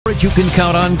that you can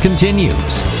count on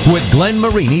continues with Glenn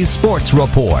Marini's Sports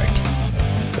Report.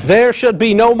 There should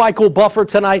be no Michael Buffer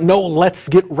tonight. No let's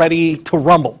get ready to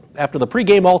rumble. After the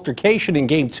pregame altercation in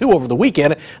Game 2 over the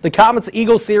weekend, the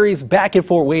Komets-Eagles series back at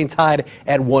Fort Wayne tied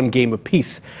at 1 game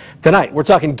apiece. Tonight, we're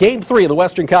talking Game 3 of the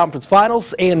Western Conference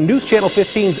Finals, and News Channel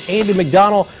 15's Andy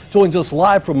McDonald joins us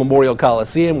live from Memorial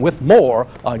Coliseum with more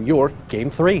on your Game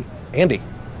 3. Andy.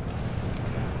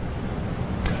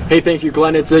 Hey, thank you,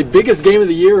 Glenn. It's the biggest game of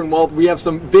the year, and well, we have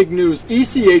some big news.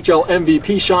 ECHL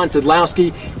MVP Sean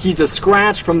Sedlowski, he's a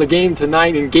scratch from the game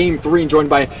tonight in Game 3, and joined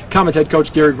by Komets head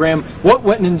coach Gary Graham. What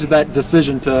went into that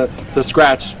decision to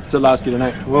scratch Sedlowski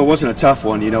tonight? Well, it wasn't a tough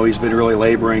one. You know, he's been really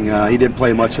laboring. He didn't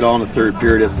play much at all in the third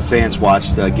period if the fans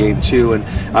watched Game 2,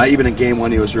 and even in Game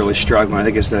 1 he was really struggling. I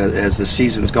think as the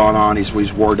season's gone on,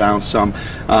 he's wore down some.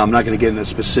 I'm not going to get into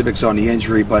specifics on the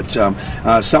injury, but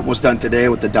something was done today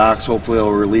with the docs. Hopefully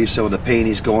it'll relieve some of the pain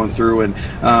he's going through,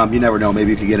 and you never know,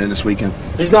 maybe you could get in this weekend.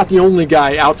 He's not the only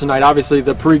guy out tonight. Obviously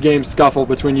the pregame scuffle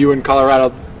between you and Colorado.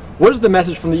 What is the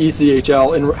message from the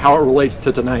ECHL and how it relates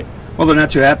to tonight? Well, they're not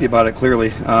too happy about it, clearly.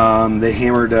 They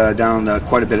hammered down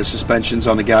quite a bit of suspensions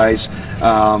on the guys,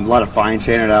 a lot of fines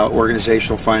handed out,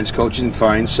 organizational fines, coaching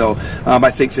fines. So I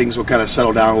think things will kind of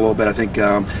settle down a little bit. I think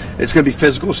it's going to be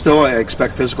physical still. I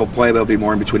expect physical play, but it'll be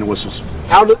more in between the whistles.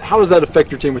 How does that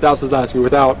affect your team without Sedlowski,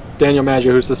 without Daniel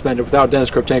Maggio, who's suspended, without Dennis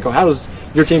Kropchenko? How does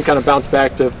your team kind of bounce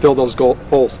back to fill those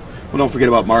holes? Well, don't forget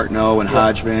about Martineau and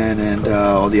Hodgman and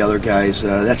all the other guys.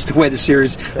 That's the way the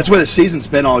season's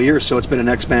been all year. So it's been a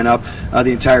next man up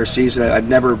the entire season. I've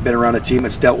never been around a team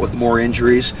that's dealt with more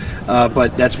injuries,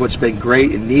 but that's what's been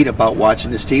great and neat about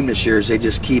watching this team this year is they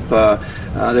just keep.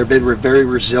 They've been very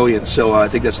resilient. So I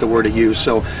think that's the word to use.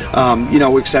 So you know,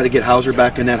 we're excited to get Hauser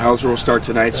back in that. Hauser will start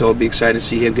tonight, so it'll be exciting to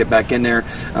see him get back in there.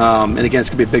 And again, it's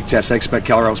gonna be a big test. I expect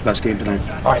Colorado's best game tonight.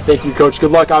 All right, thank you, Coach.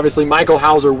 Good luck. Obviously, Michael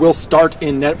Hauser will start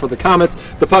in net for the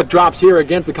Komets. The puck drops here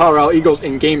against the Colorado Eagles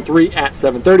in Game 3 at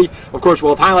 7:30. Of course,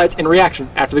 we'll have highlights and reaction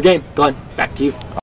after the game. Glenn, back to you.